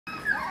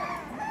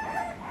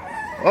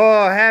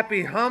Oh,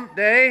 happy hump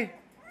day.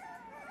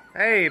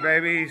 Hey,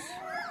 babies.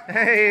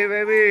 Hey,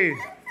 babies.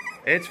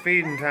 It's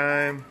feeding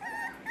time.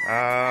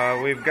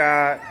 I've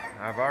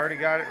already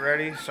got it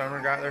ready.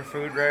 Summer got their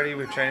food ready.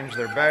 We've changed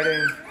their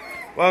bedding.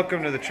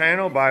 Welcome to the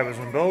channel, Bibles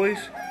and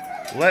Bullies.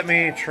 Let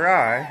me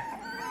try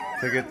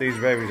to get these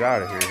babies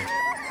out of here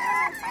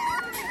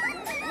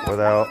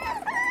without,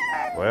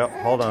 well,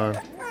 hold on.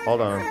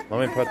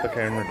 Let me put the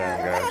camera down,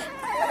 guys.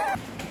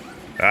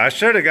 I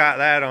should have got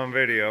that on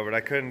video, but I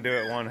couldn't do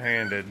it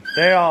one-handed.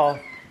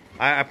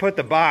 I put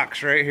the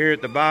box right here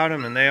at the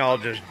bottom and they all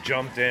just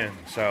jumped in.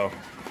 So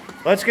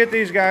let's get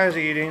these guys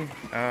eating.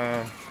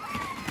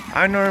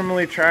 I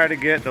normally try to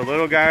get the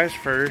little guys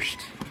first.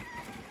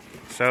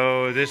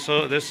 So this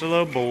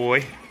little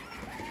boy.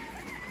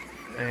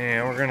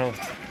 And we're gonna,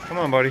 come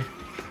on buddy,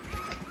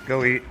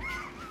 go eat.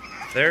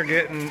 They're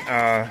getting,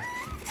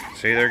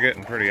 see, they're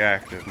getting pretty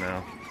active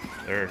now.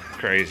 They're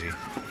crazy.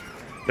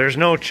 There's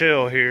no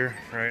chill here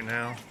right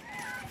now.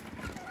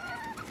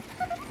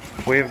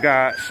 We've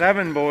got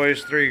 7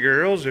 boys, 3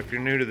 girls, if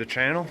you're new to the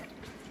channel.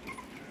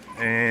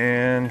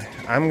 And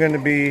I'm gonna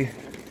be,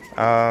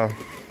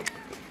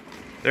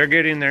 they're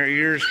getting their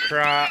ears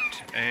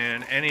cropped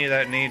and any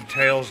that need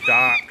tails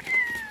docked.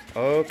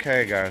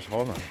 Okay guys,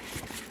 hold on.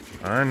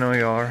 I know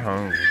y'all are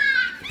hungry.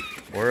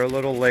 We're a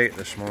little late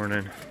this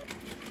morning.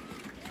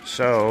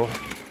 So,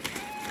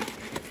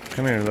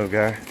 come here little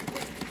guy.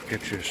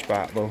 Get you a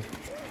spot, Bo.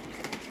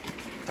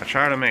 I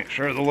try to make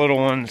sure the little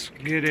ones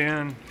get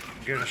in,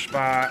 get a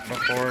spot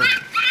before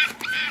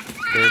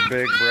their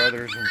big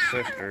brothers and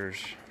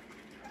sisters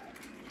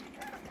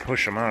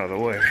push them out of the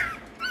way.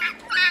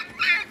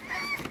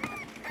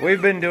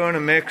 We've been doing a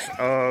mix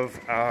of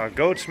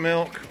goat's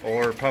milk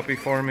or puppy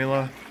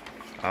formula,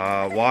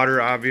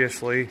 water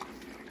obviously.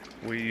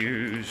 We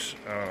use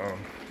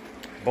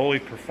Bully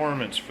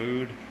Performance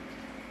food,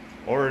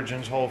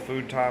 Origin's whole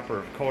food topper,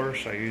 of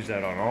course. I use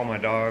that on all my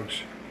dogs.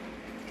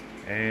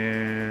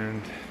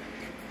 And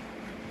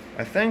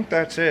I think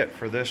that's it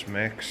for this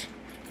mix.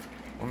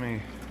 Let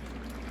me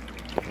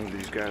move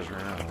these guys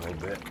around a little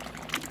bit.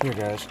 Here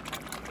guys.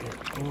 Here.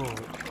 Ooh.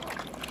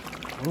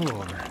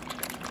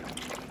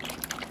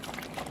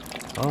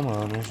 Come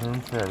on, there's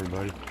room for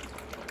everybody.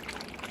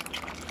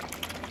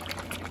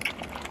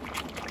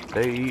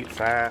 They eat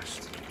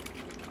fast.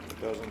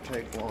 It doesn't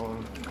take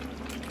long.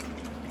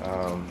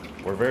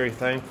 We're very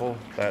thankful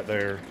that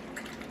they're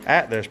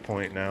at this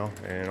point now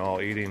and all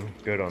eating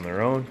good on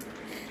their own.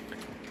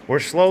 We're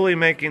slowly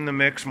making the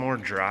mix more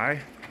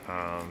dry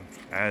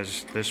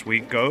as this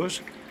week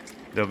goes.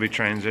 They'll be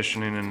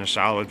transitioning into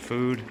solid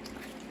food,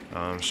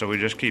 so we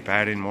just keep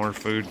adding more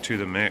food to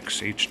the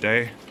mix each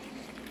day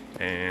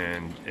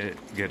and it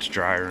gets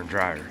drier and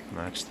drier. And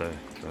that's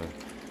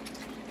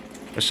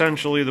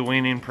essentially the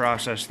weaning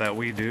process that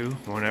we do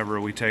whenever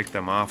we take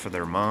them off of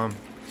their mom.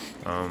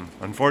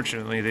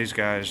 Unfortunately, these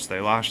guys, they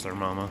lost their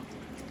mama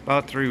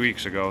about 3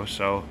 weeks ago,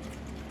 so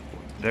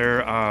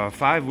they're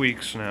 5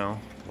 weeks now.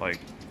 Like,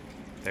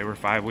 they were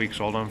 5 weeks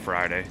old on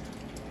Friday.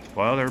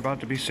 Well, they're about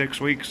to be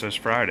 6 weeks this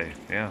Friday.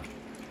 Yeah,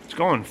 it's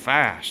going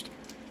fast.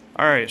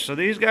 All right, so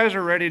these guys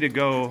are ready to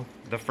go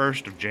the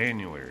 1st of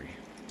January.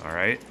 All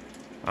right,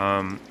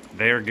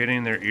 they are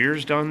getting their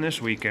ears done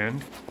this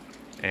weekend,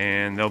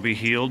 and they'll be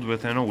healed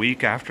within a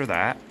week after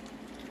that.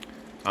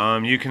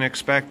 You can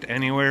expect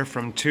anywhere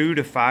from 2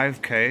 to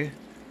 5K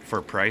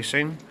for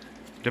pricing,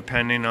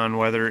 depending on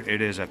whether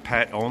it is a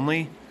pet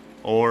only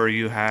or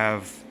you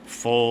have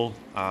full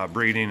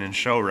breeding and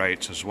show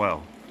rights as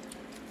well.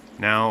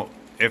 Now,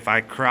 if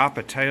I crop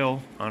a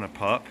tail on a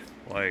pup,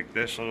 like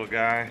this little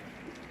guy,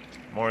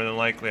 more than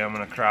likely I'm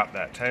going to crop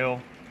that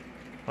tail.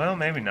 Well,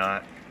 maybe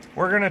not.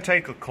 We're going to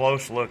take a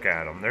close look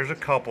at them. There's a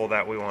couple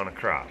that we want to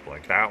crop,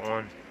 like that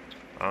one.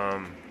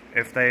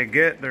 If they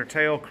get their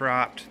tail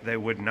cropped, they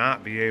would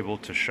not be able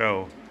to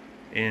show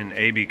in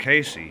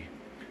ABKC.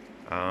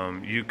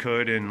 You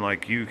could in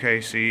like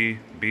UKC,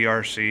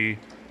 BRC,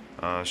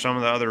 some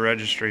of the other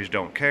registries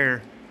don't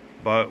care,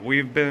 but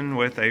we've been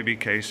with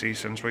ABKC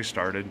since we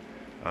started.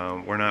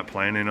 We're not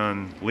planning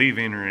on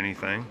leaving or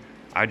anything.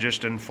 I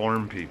just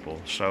inform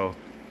people. So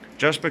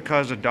just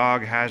because a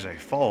dog has a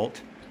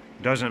fault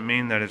doesn't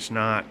mean that it's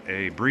not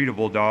a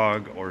breedable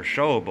dog or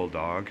showable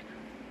dog.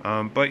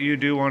 But you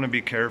do want to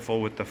be careful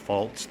with the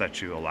faults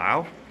that you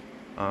allow.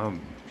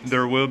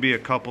 There will be a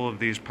couple of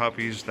these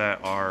puppies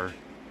that are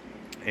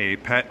a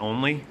pet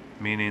only,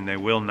 meaning they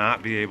will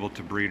not be able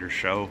to breed or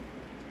show,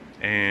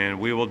 and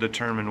we will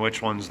determine which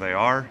ones they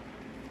are.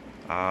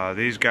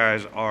 These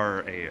guys are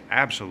an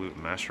absolute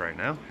mess right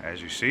now,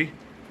 as you see,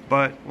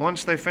 but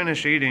once they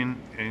finish eating,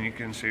 and you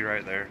can see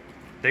right there,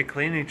 they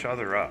clean each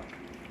other up.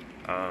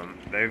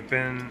 They've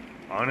been,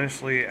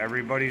 honestly,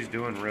 everybody's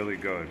doing really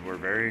good. We're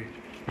very,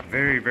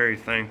 very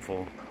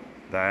thankful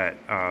that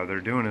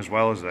they're doing as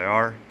well as they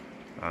are.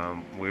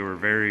 We were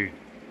very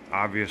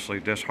obviously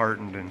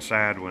disheartened and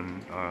sad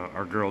when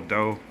our girl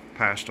Doe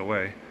passed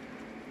away.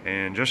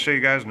 And just so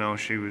you guys know,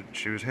 she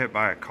was hit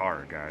by a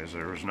car, guys.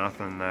 There was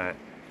nothing that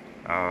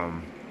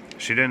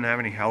she didn't have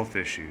any health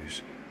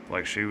issues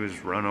like she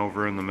was run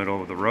over in the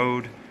middle of the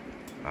road.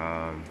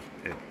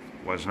 It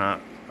was not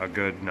a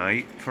good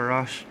night for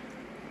us,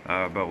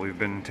 but we've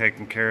been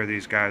taking care of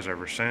these guys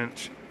ever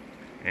since,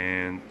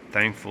 and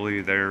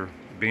thankfully they're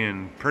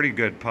being pretty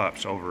good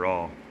pups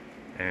overall,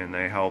 and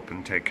they help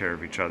and take care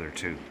of each other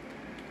too.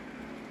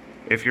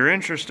 If you're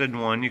interested in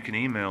one, you can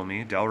email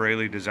me,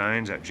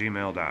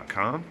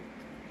 DelRaileyDesigns@gmail.com.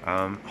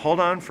 Hold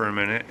on for a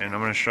minute, and I'm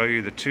going to show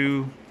you the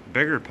two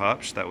bigger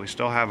pups that we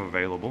still have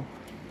available.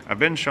 I've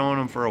been showing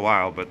them for a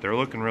while, but they're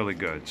looking really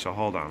good, so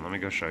hold on, let me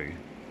go show you.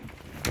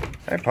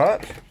 Hey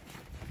pups,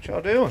 what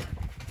y'all doing?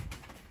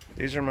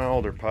 These are my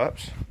older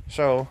pups.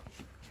 So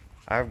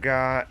I've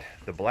got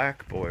the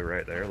black boy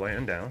right there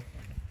laying down.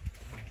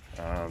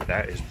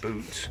 That is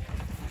Boots.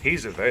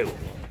 He's available.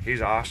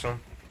 He's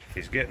awesome.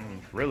 He's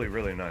getting really,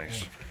 really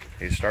nice.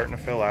 He's starting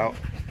to fill out.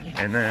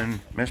 And then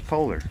Miss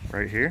Polar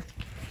right here.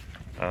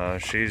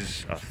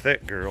 She's a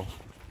thick girl.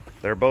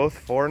 They're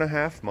both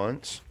 4.5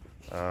 months.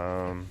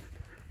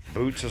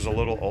 Boots is a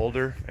little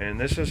older, and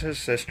this is his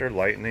sister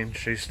Lightning.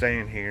 She's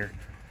staying here,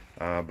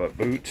 but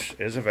Boots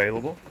is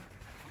available.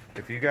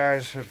 If you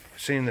guys have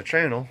seen the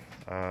channel,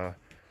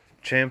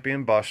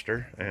 Champion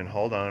Buster, and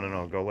hold on and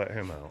I'll go let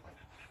him out.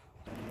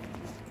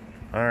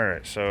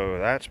 Alright, so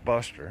that's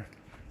Buster.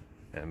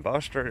 And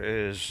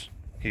Buster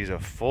he's a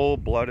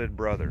full-blooded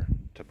brother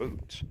to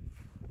Boots.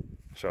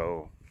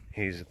 So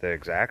he's the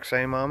exact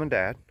same mom and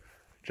dad,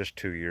 just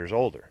 2 years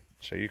older.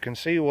 So you can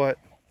see what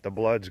the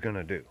blood's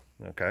gonna do,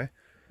 okay?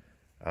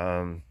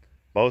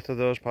 Both of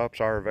those pups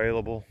are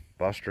available.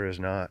 Buster is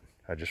not.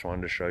 I just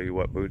wanted to show you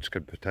what Boots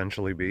could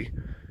potentially be.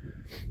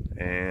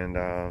 And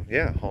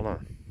yeah, hold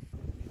on.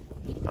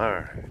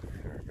 Alright,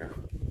 here we go.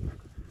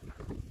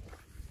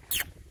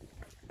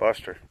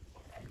 Buster,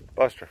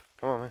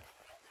 come on, man.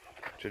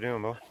 What you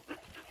doing, boy?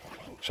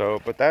 So,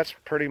 but that's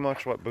pretty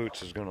much what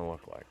Boots is gonna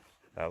look like.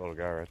 That little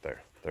guy right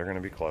there. They're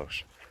gonna be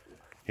close.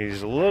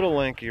 He's a little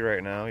lanky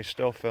right now. He's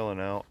still filling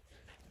out.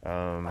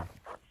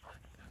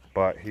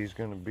 But he's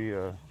gonna be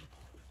a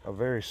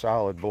very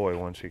solid boy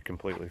once he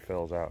completely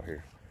fills out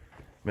here.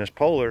 Miss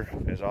Polar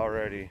is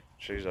already,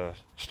 she's a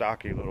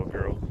stocky little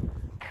girl.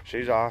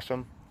 She's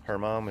awesome. Her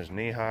mom is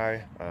Knee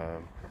High.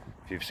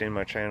 If you've seen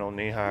my channel,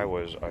 Knee High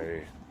was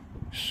a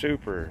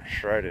super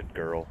shredded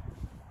girl,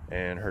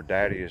 and her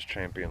daddy is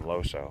Champion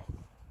Loso.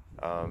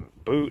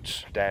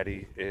 Boots'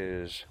 daddy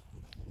is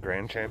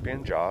Grand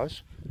Champion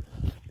Jaws,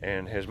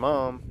 and his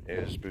mom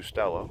is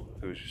Bustelo,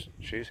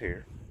 she's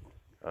here.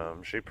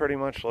 She pretty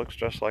much looks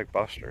just like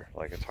Buster.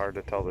 Like, it's hard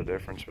to tell the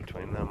difference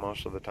between them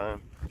most of the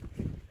time.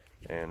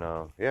 And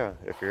yeah,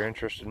 if you're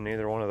interested in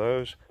either one of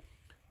those,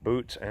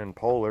 Boots and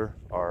Polar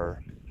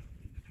are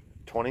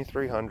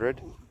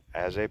 $2,300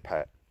 as a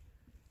pet.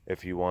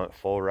 If you want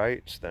full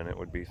rights, then it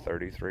would be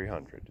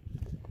 $3,300.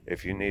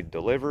 If you need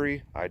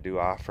delivery, I do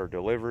offer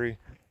delivery.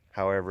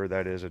 However,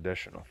 that is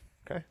additional.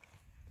 Okay.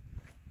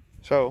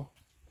 So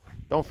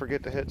don't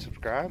forget to hit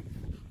subscribe,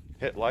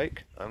 hit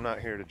like. I'm not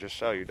here to just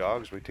sell you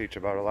dogs. We teach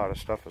about a lot of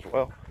stuff as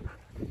well.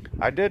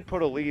 I did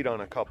put a lead on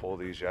a couple of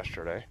these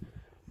yesterday.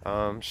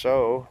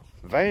 So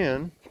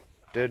Van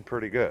did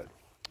pretty good.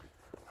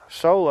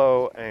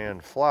 Solo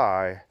and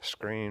Fly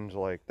screamed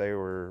like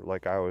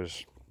I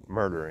was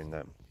murdering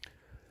them.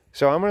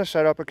 So I'm going to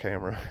set up a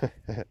camera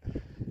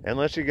and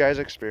let you guys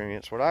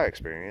experience what I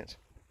experience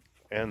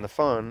and the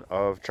fun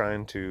of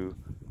trying to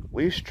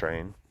leash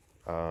train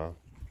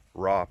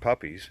raw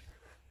puppies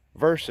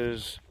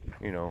versus,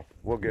 you know,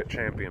 we'll get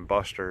Champion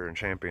Buster and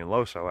Champion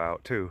Loso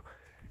out too,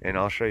 and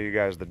I'll show you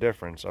guys the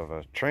difference of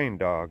a trained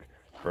dog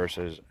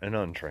versus an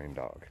untrained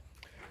dog.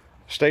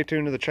 Stay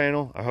tuned to the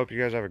channel. I hope you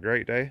guys have a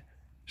great day.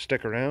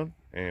 Stick around,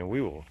 and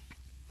we will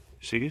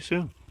see you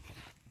soon.